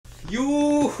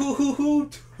You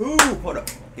too. Hold up.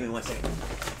 Give me 1 second.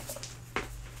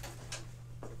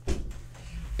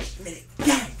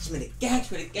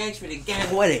 Shmitty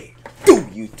gang. What it do,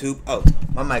 YouTube? Oh,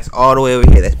 my mic's all the way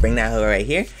over here. Let's bring that hoe right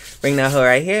here.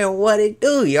 What it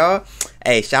do, y'all?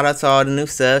 Hey, shout out to all the new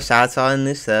subs.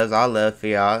 All love for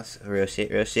y'all. Real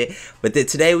shit. But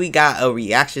today we got a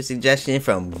reaction suggestion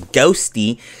from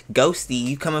Ghosty. Ghosty,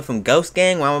 you coming from Ghost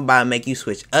Gang? Well, I'm about to make you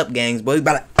switch up gangs, boy. We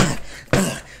about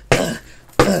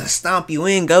to stomp you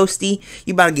in, Ghosty.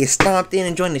 You about to get stomped in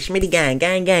and join the Shmitty gang.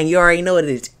 Gang. You already know what it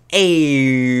is.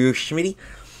 Hey, Shmitty.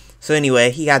 So anyway,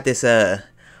 he got this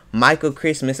Micheal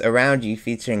Christmas Around You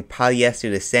featuring Polyester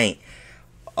the Saint.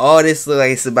 Oh, this looks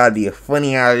like it's about to be a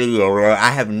funny video, bro. I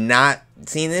have not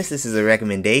seen this. This is a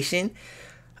recommendation.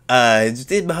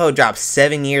 This whole dropped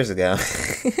 7 years ago.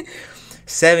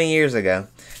 7 years ago.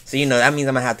 So, you know, that means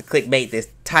I'm going to have to clickbait this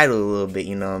title a little bit,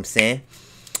 you know what I'm saying?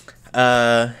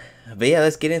 But yeah,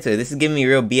 let's get into it. This is giving me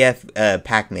real BF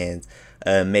Pac-Man's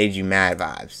Made You Mad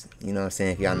vibes. You know what I'm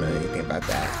saying? If y'all know anything about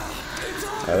that.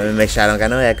 Let me make sure I don't got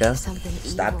no echo.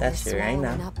 Stop that shit right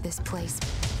now.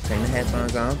 Turn the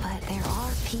headphones on. But there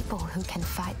are people who can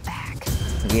fight back.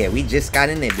 Yeah, we just got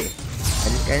in there, bitch. I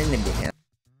just got in there, bitch.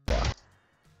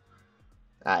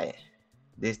 Alright.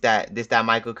 This that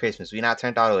Micheal Christmas. We not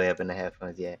turned all the way up in the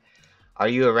headphones yet. Are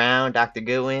you around, Dr.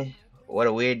 Goodwin? What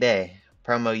a weird day.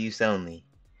 Promo use only.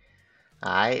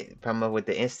 Alright. Promo with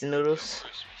the instant noodles.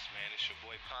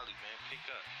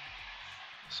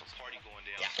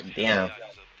 God damn.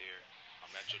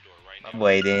 My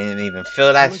boy didn't even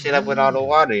fill that shit up with all the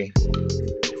water.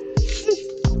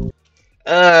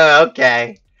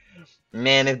 Okay.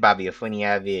 Man, this about to be a funny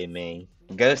ass vid, man.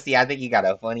 Ghosty, I think you got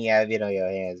a funny ass vid on your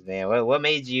hands, man. What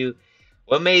made you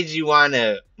want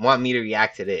me to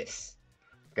react to this?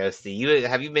 Ghosty,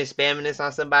 have you been spamming this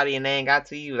on somebody and they ain't got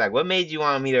to you? Like, what made you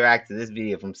want me to react to this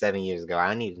video from 7 years ago?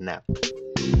 I need to know.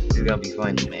 This is gonna be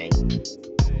funny, man.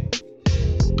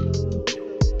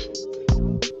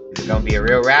 Is it gonna be a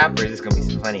real rap or is this gonna be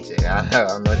some funny shit? I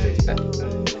don't know what to expect.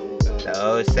 The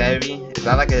old Chevy? Is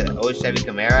that like an old Chevy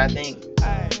Camaro, I think?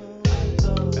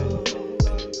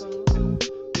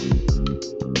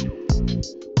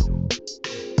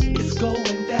 It's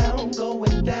going down.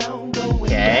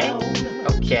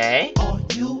 Okay.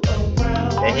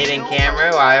 The hidden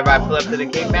camera while everybody pull up to the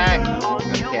kickback.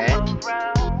 Okay.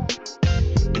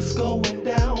 It's going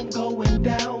down.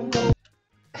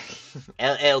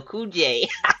 LL Cool J.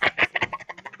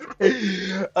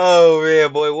 Oh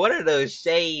man, boy, what are those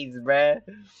shades, bruh?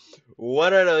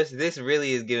 What are those? This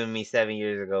really is giving me 7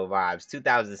 years ago vibes,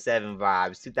 2007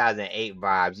 vibes, 2008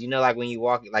 vibes. You know, like when you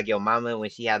walk, like your mama when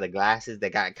she had the glasses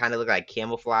that got kind of look like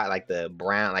camouflage, like the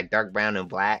brown, like dark brown and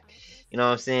black. You know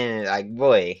what I'm saying? Like,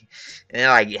 boy, and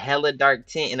like hella dark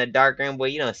tint and a dark rim, boy.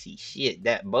 You don't see shit.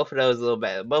 Both of those little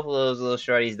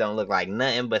shorties don't look like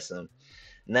nothing but some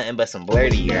blur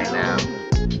to you right now.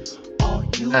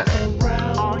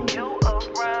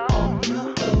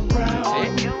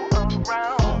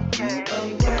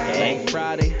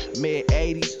 Friday,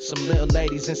 mid-80s, some little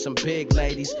ladies and some big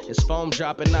ladies. It's foam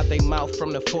dropping out they mouth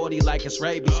from the 40 like it's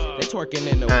rabies. They twerking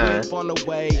in the whip on the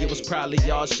way. It was probably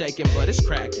y'all shaking, but it's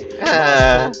cracking.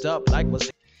 Up like was.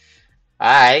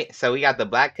 Alright, so we got the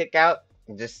black cookout,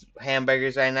 just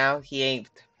hamburgers right now.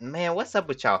 Man, what's up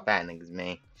with y'all fat niggas,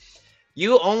 man?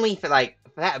 You only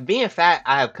being fat,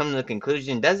 I have come to the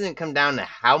conclusion, doesn't come down to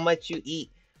how much you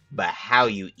eat, but how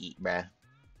you eat, bruh.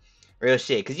 Real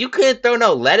shit, cause you couldn't throw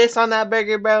no lettuce on that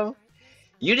burger, bro.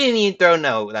 You didn't even throw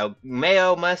no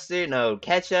mayo, mustard, no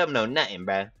ketchup, no nothing,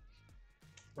 bro.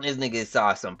 This nigga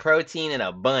saw some protein in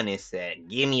a bun and said,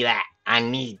 "Give me that. I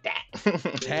need that."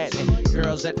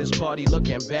 Girls at this party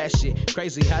looking bad shit.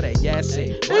 Crazy how they ass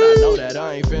it. But I know that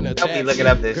I ain't finna tap shit. Looking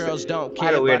up this. Girls don't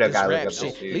care about this rap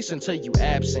shit. Listen till you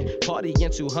absent. Party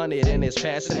in 200 and it's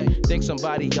passing. Think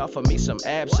somebody offer me some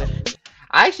absent.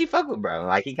 I actually fuck with bro.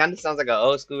 Like, he kind of sounds like an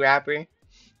old school rapper.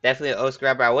 Definitely an old school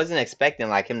rapper. I wasn't expecting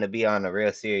like him to be on a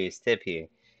real serious tip here.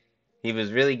 He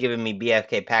was really giving me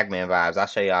BFK Pac-Man vibes. I'll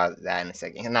show y'all that in a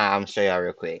second. Nah, I'm gonna show y'all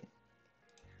real quick.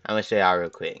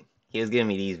 He was giving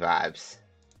me these vibes.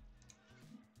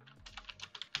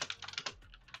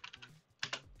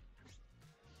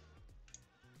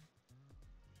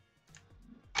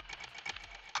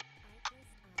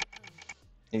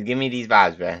 He's giving me these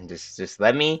vibes, bro. Just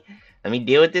let me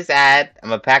deal with this ad. I'm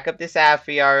gonna pack up this ad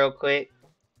for y'all real quick.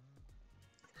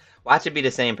 Watch it be the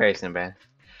same person, bruh.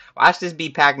 Watch this be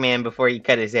Pac-Man before he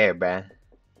cut his hair, bruh.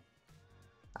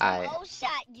 Alright. Oh,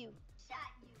 shot you.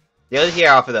 You'll hear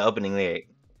off of the opening lyric.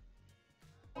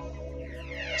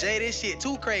 Jay, this shit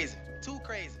too crazy.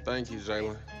 Thank you,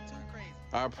 Jalen.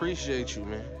 I appreciate you,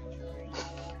 man.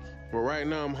 But right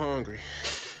now I'm hungry.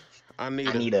 I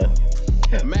need a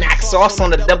mac sauce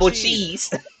on the double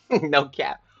cheese. No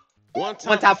cap. One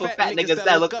time for fat niggas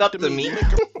that look up to me.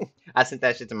 I sent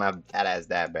that shit to my fat ass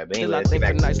dad, bro. But anyway, I think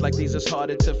for nights like these it's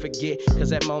harder to forget. Cause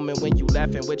that moment when you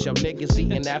laughing with your niggas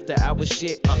eating after hours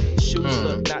shit. Shoes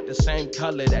look not the same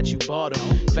color that you bought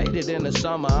them. Faded in the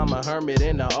summer, I'm a hermit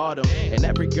in the autumn. And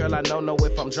every girl I know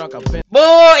if I'm drunk, I'm fin.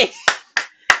 Boy!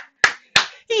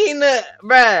 He in the,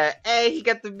 bruh. Hey, he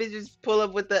got the bitches pull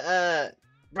up with the,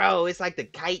 bro, it's like the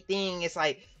kite thing. It's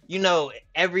like, you know,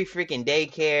 every freaking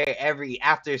daycare, every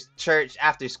after church,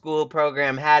 after school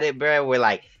program had it, bro, where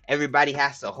like everybody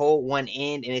has to hold one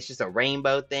end and it's just a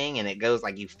rainbow thing and it goes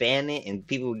like you fan it and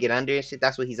people will get under and shit.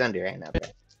 That's what he's under right now, bro.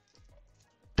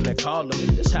 They call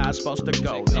them, this how it's supposed to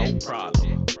go, no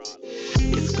problem.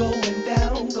 It's going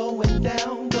down, going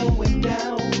down, going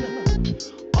down.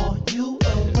 Are you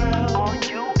around? Are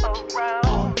you around?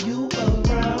 Are you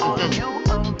around? Are you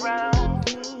around?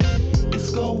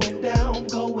 It's going down,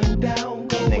 going down,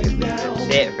 going down.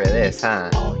 Shit for this, huh?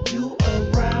 Are you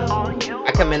around?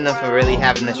 I commend them for really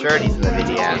having the shorties in the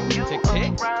video. Tick,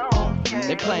 tick.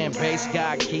 They playing bass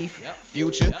guy Keith,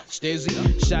 Future,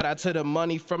 Stizzy. Shout out to the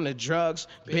money from the drugs,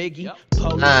 Biggie,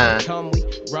 Police, come we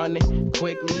running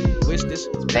quickly. Wish this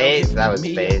bass, that was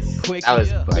bass. That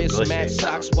was like mismatched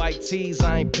socks, white tees,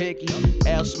 I ain't picky.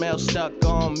 L smell stuck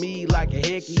on me like a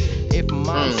hickey. If my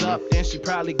mom's up, then she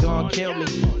probably gonna kill me.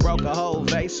 Broke a whole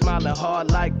vase, smiling hard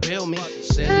like Bill me.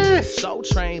 Silly, Soul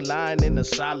Train lying in the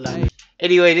silo.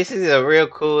 Anyway, this is a real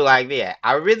cool idea.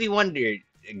 I really wondered,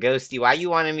 Ghosty, why you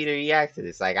wanted me to react to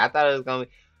this? Like, I thought it was gonna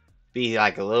be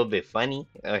like a little bit funny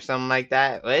or something like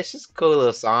that. But it's just a cool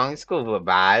little song. It's cool with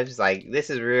vibes. Like, this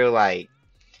is real, like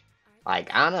I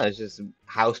don't know. It's just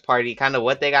house party kind of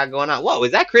what they got going on. Whoa,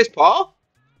 is that Chris Paul?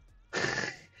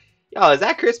 Yo, is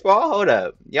that Chris Paul? Hold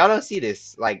up, y'all don't see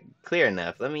this like clear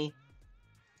enough. Let me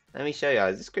show y'all.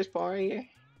 Is this Chris Paul right here?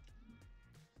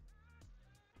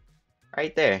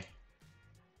 Right there.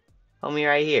 Homie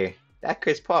right here. That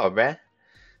Chris Paul, bruh.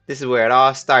 This is where it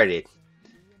all started.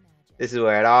 This is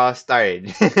where it all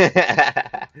started.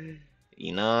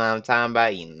 You know what I'm talking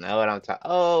about? You know what I'm talking.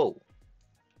 Oh!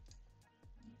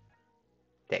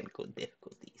 Technical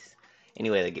difficulties.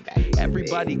 Anyway, let's get back.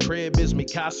 Everybody crib is mi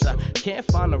casa. Can't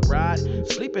find a ride.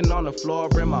 Sleeping on the floor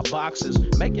in my boxes.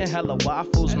 Making hella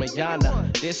waffles,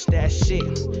 mañana. This, that shit.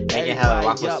 Making hella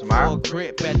waffles tomorrow?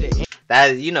 Grip at the end.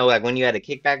 That, you know, like when you had a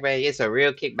kickback, man, it's a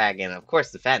real kickback, and of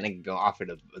course the fat nigga gonna offer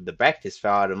the breakfast for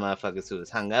all the motherfuckers who was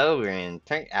hungover and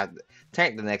turned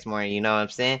the next morning. You know what I'm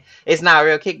saying? It's not a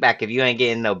real kickback if you ain't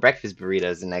getting no breakfast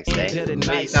burritos the next day. What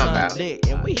are you talking about?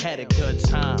 And we had a good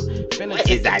time. What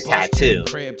is that tattoo?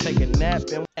 Crib, take a nap,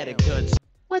 and we had a good time.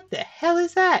 What the hell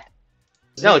is that?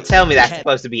 Don't tell me that's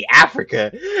supposed to be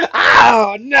Africa.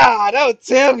 Oh, no. Don't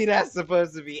tell me that's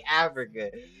supposed to be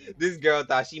Africa. This girl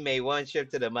thought she made one trip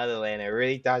to the motherland and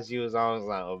really thought she was on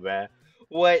something, bruh.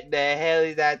 What the hell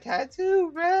is that tattoo,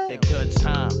 bruh? A good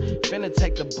time. Finna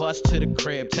take the bus to the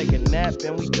crib, take a nap,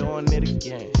 and we doing it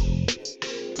again.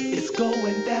 It's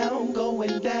going down,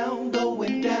 going down,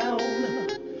 going down.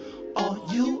 Are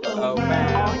you around?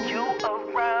 Are you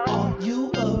around? Are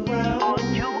you around? Are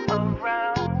you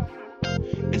around?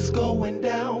 It's going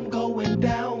down, going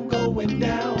down, going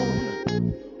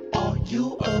down. Are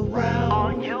you around?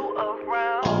 Are you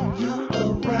around? Are you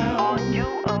around? Are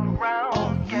you around? Are you around?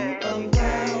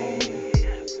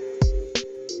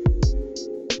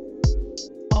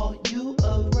 Are you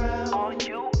around? Are you around? Are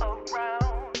you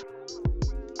around?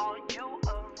 Are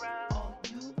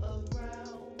you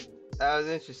around? That was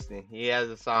interesting. He has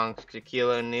a song,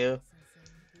 Shaquille O'Neal.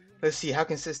 Let's see, how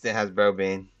consistent has bro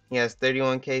been? He has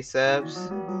 31K subs.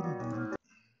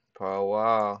 Paul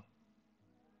Wall.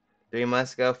 3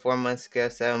 months ago, 4 months ago,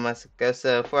 7 months ago.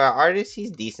 So for an artist,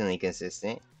 he's decently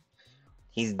consistent.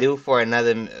 He's due for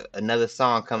another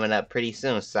song coming up pretty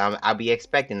soon. So I'll be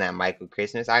expecting that, Michael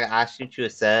Christmas. I'll shoot you a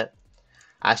sub.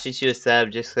 I'll shoot you a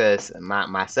sub just because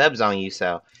my sub's on you.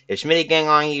 So if Shmitty gang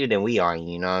on you, then we on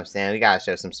you. You know what I'm saying? We got to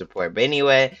show some support. But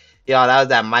anyway, y'all, that was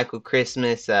that Michael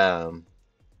Christmas. That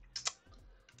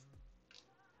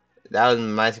was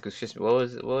Michael Christmas.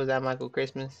 What was that Michael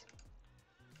Christmas?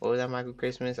 What was that Michael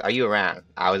Christmas? Are you around?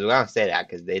 I was gonna say that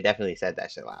because they definitely said that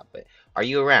shit a lot. But are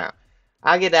you around?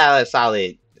 I'll get that a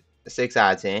solid 6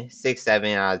 out of 10, 6,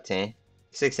 7 out of 10,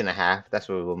 6.5. That's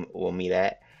where we'll meet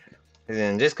at.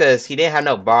 And just because he didn't have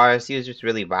no bars, he was just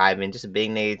really vibing, just a big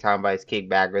nigga talking about his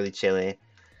kickback, really chilling.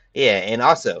 Yeah, and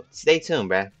also stay tuned,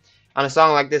 bruh. On a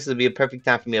song like this, it'll be a perfect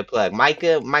time for me to plug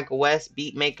Michael West,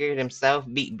 beat maker himself,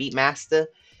 beat master.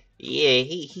 Yeah,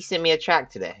 he sent me a track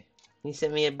today. He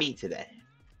sent me a beat today.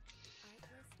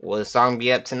 Will the song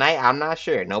be up tonight? I'm not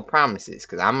sure. No promises.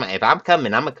 Cause if I'm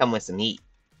coming, I'm gonna come with some heat.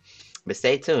 But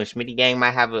stay tuned. Shmitty Gang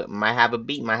might have a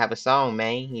beat, might have a song,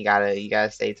 man. You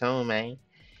gotta stay tuned, man.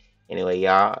 Anyway,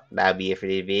 y'all, that'll be it for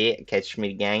this vid. Catch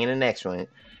Shmitty Gang in the next one.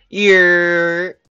 Yeah.